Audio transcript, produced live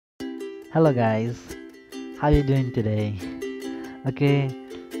Hello guys, how you doing today? Okay,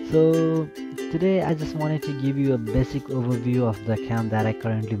 so today I just wanted to give you a basic overview of the account that I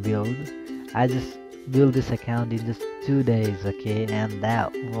currently build. I just built this account in just 2 days, okay, and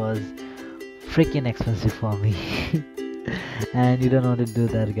that was freaking expensive for me. And you don't want to do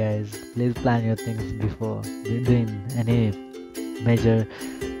that, guys. Please plan your things before doing any major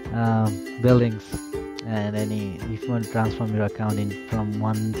buildings, and any if you want to transform your account in from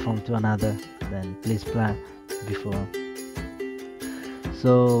one form to another, then please plan before.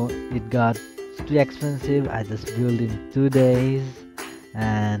 So it got too expensive. I just built in 2 days,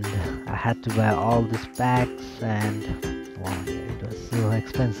 and I had to buy all these packs, and wow, it was so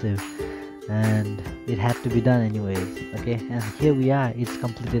expensive, and it had to be done anyways. Okay, and here we are, it's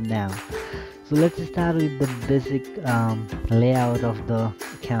completed now. So let's start with the basic layout of the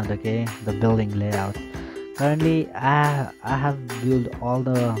account. Okay, the building layout. Currently I have built all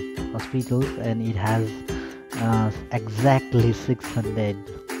the hospitals, and it has exactly 600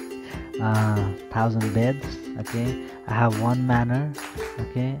 thousand beds. Okay, I have one manor,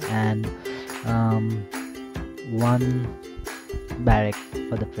 okay, and one barrack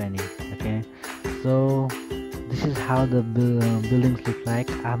for the training. Okay, so this is how the buildings look like.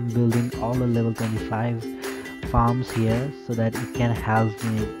 I'm building all the level 25 farms here so that it can help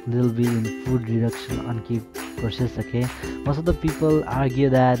me little bit in food reduction on keep process. Okay, most of the people argue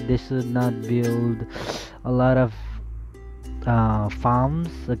that they should not build a lot of farms.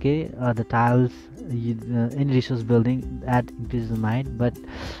 Okay, the tiles in resource building that increases might, but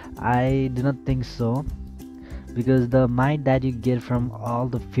I do not think so, because the might that you get from all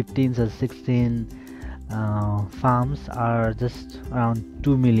the 15s or 16 farms are just around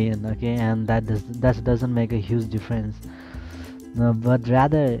 2 million. Okay, and that doesn't make a huge difference. No, but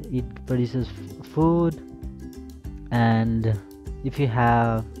rather it produces food, and if you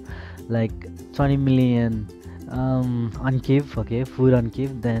have like 20 million on keep, okay, food on keep,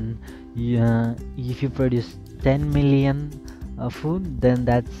 then if you produce 10 million food, then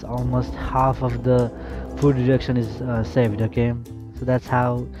that's almost half of the food reduction is saved. Okay, so that's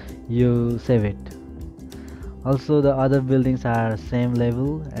how you save it. Also the other buildings are same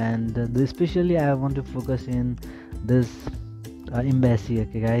level, and especially I want to focus in this embassy.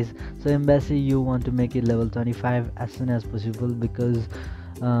 Okay guys, so embassy you want to make it level 25 as soon as possible, because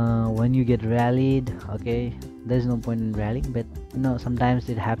when you get rallied, okay, there's no point in rallying, but sometimes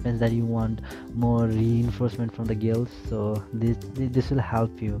it happens that you want more reinforcement from the guilds, so this will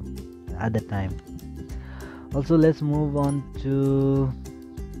help you at the time. Also, let's move on to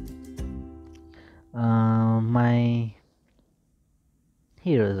my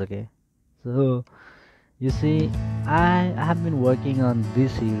heroes. Okay, so you see, I have been working on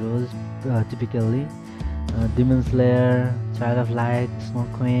these heroes, typically Demon Slayer, Child of Light, Snow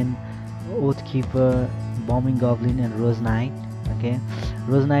Queen, Oath Keeper, Bombing Goblin, and Rose Knight. Okay,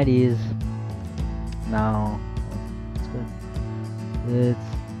 Rose Knight is now it's good.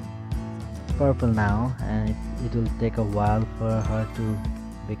 It's purple now, and it will take a while for her to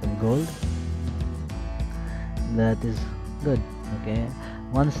become gold. That is good. Okay,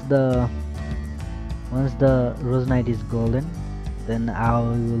 once the Rose Knight is golden, then I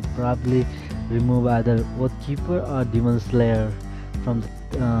will probably remove either Oath Keeper or Demon Slayer from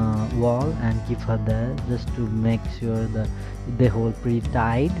the wall and keep her there, just to make sure that they hold pretty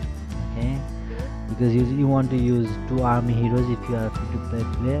tight. Okay, because you want to use 2 army heroes if you are a free-to-play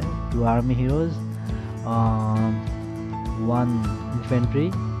player. 2 army heroes, 1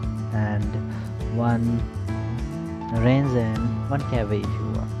 infantry, and 1 range, and 1 cavalry if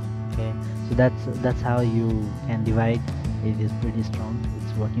you want. Okay, so that's how you can divide. It is pretty strong,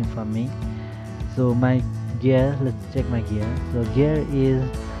 it's working for me. So my gear, let's check my gear. So gear is,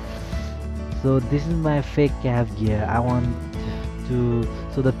 so this is my fake cav gear. I want to,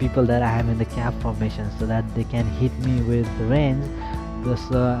 so the people that I have in the cav formation, so that they can hit me with the range, because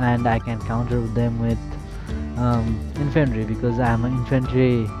and I can counter them with infantry, because I am an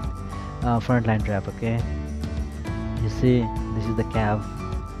infantry frontline trap. Okay, you see, this is the cav,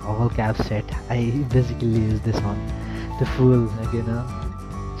 all cav set. I basically use this one to fool,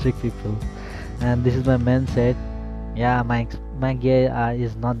 like, trick people. And this is my main set. Yeah, my gear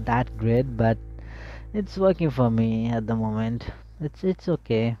is not that great, but it's working for me at the moment. It's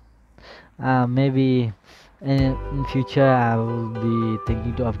okay. Maybe in future I will be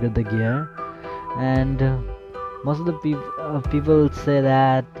thinking to upgrade the gear. And most of the people say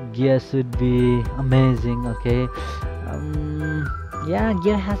that gear should be amazing. Okay, yeah,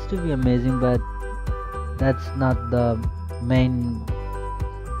 gear has to be amazing, but that's not the main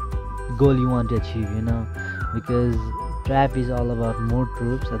goal you want to achieve, because Trap is all about more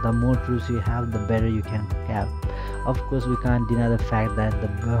troops. The more troops you have, the better you can have. Of course, we can't deny the fact that the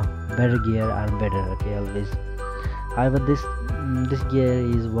better gear are better. Okay, always. However, this gear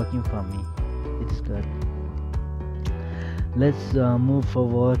is working for me. It is good. Let's move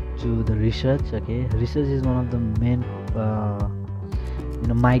forward to the research. Okay, research is one of the main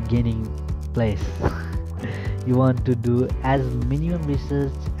might gaining place. You want to do as minimum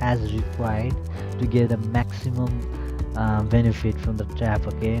research as required to get a maximum benefit from the trap.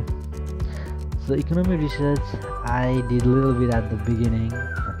 Okay, so economy research I did a little bit at the beginning.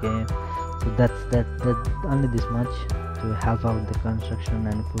 Okay, so that only this much to help out the construction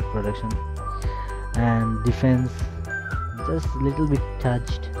and food production. And defense, just a little bit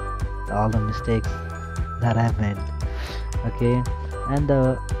touched all the mistakes that I made. Okay, and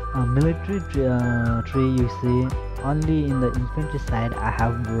the military tree, you see, only in the infantry side I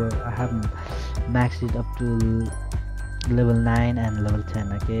have maxed it up to level 9 and level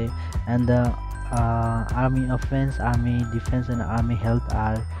 10. Okay, and the army offense, army defense, and army health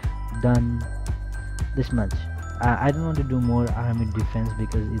are done this much. I don't want to do more army defense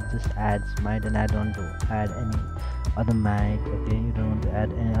because it just adds might, and I don't want to add any other might. Okay, you don't want to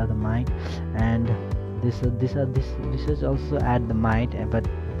add any other might. And this research also add the might, but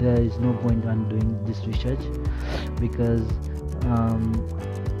there is no point on doing this research because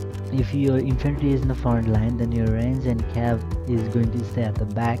if your infantry is in the front line, then your range and cav is going to stay at the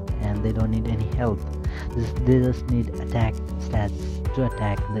back, and they don't need any help. They just need attack stats to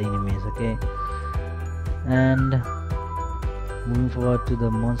attack the enemies. Okay, and moving forward to the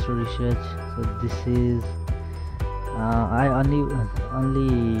monster research. So this is I only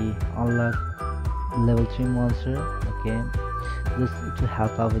unlock level 3 monster. Okay, just to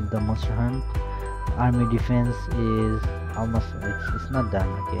help out with the monster hunt. Army defense is almost, it's not done.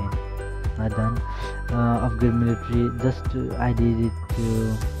 Okay, not done. Upgrade military, I did it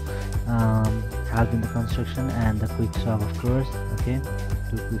to help in the construction and the quick shop, of course. Okay,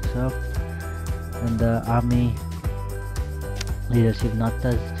 to quick shop. And the army leadership not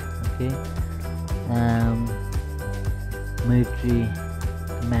touched. Okay, military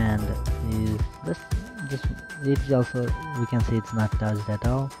command is just it's also, we can say it's not touched at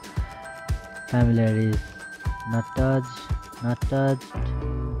all. Familiar is not touched.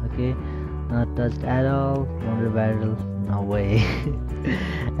 Okay, not touched at all. Wonder barrel, no way.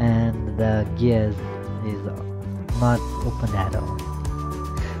 And the gears is not opened at all.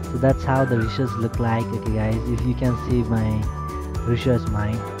 So that's how the research look like. Okay guys, if you can see my research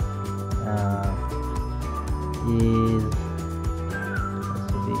mind is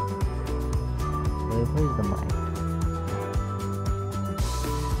where is the mind? This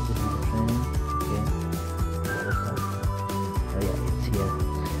is the training. Okay, oh yeah, it's here.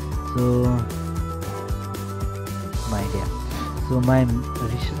 So mind, yeah. So my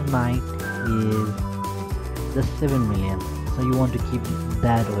research mind is just 7 million. So you want to keep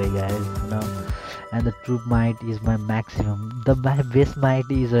that way, guys, and the troop might is my maximum. My base might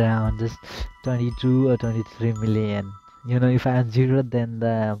is around just 22 or 23 million. If I am 0, then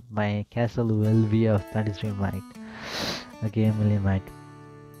my castle will be of 23 might. Okay, million might.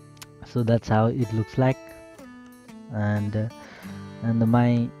 So that's how it looks like. And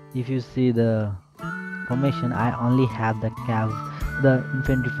if you see the formation, I only have the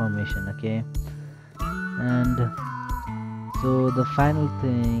infantry formation. Okay, and so the final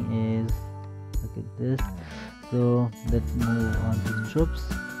thing is, look at this. So let's move on to the troops.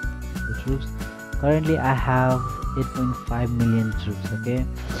 Currently I have 8.5 million troops. Okay,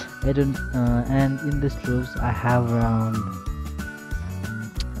 and in these troops I have around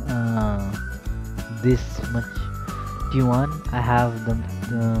this much T1. I have the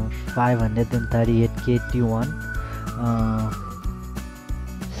 538k T1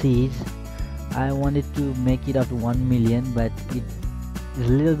 siege. I wanted to make it up to 1 million, but it a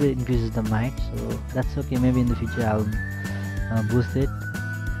little bit increases the might, so that's okay. Maybe in the future I'll boost it.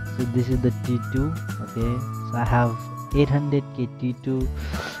 So this is the T2. Okay, so I have 800k T2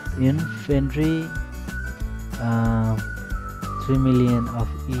 infantry, 3 million of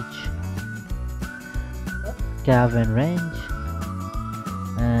each cav and range,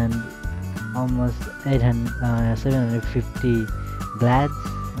 and almost 750 glads.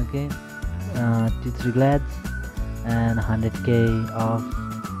 Okay, T3 glads, and 100k of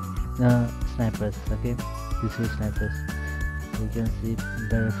snipers. Okay, this is snipers. You can see it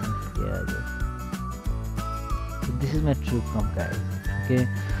better from here, I guess. So this is my troop comp, guys. Okay,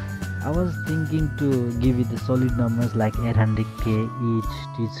 I was thinking to give it the solid numbers like 800k each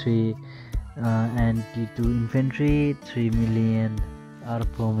T3 and T2 infantry, 3 million or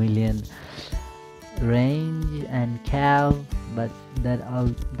 4 million range and calf, but that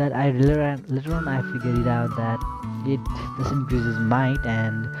I later on I figured it out that it just increases might,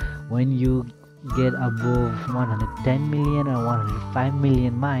 and when you get above 110 million or 105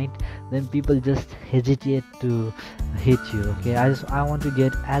 million might, then people just hesitate to hit you. Okay, I want to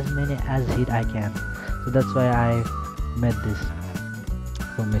get as many as hit I can, so that's why I made this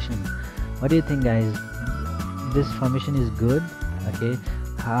formation. What do you think, guys? This formation is good? Okay,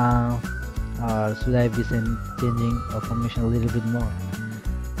 or should I be changing a formation a little bit more?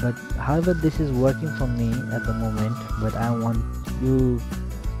 But however, this is working for me at the moment, but I want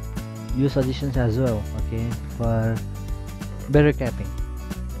your suggestions as well, okay, for better capping.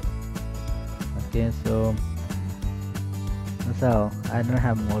 Okay, so that's all. I don't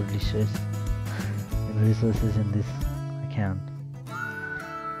have more resources in this account.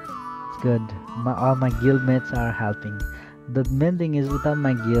 It's good. All my guild mates are helping. The main thing is, without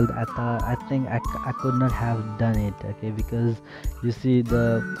my guild, I think I could not have done it. Okay, because you see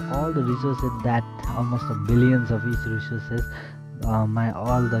all the resources, that almost a billions of each resources, all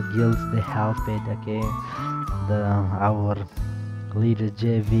the guilds, they help it. Okay, our leader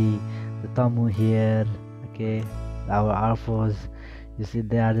JV, the Tamu here, okay, our Arphos, you see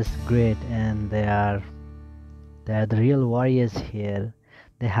they are just great, and they are the real warriors here.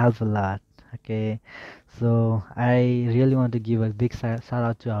 They help a lot. Okay, so I really want to give a big shout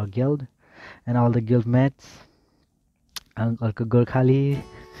out to our guild and all the guild mates, Uncle Gorkhali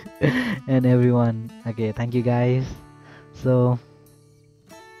and everyone. Okay, thank you guys. So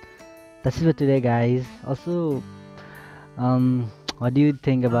that's it for today, guys. Also, what do you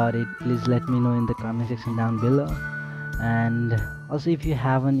think about it? Please let me know in the comment section down below. And also, if you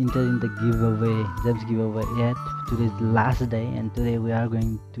haven't entered in the giveaway, Gems giveaway yet, today's the last day, and today we are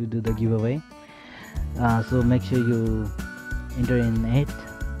going to do the giveaway. So make sure you enter in it,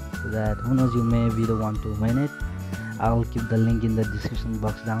 so that who knows, you may be the one to win it. I'll keep the link in the description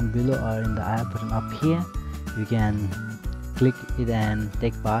box down below, or in the I button up here. You can click it and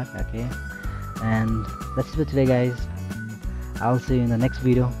take part. Okay, and that's it for today, guys. I'll see you in the next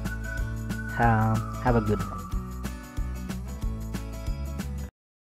video. Have a good one.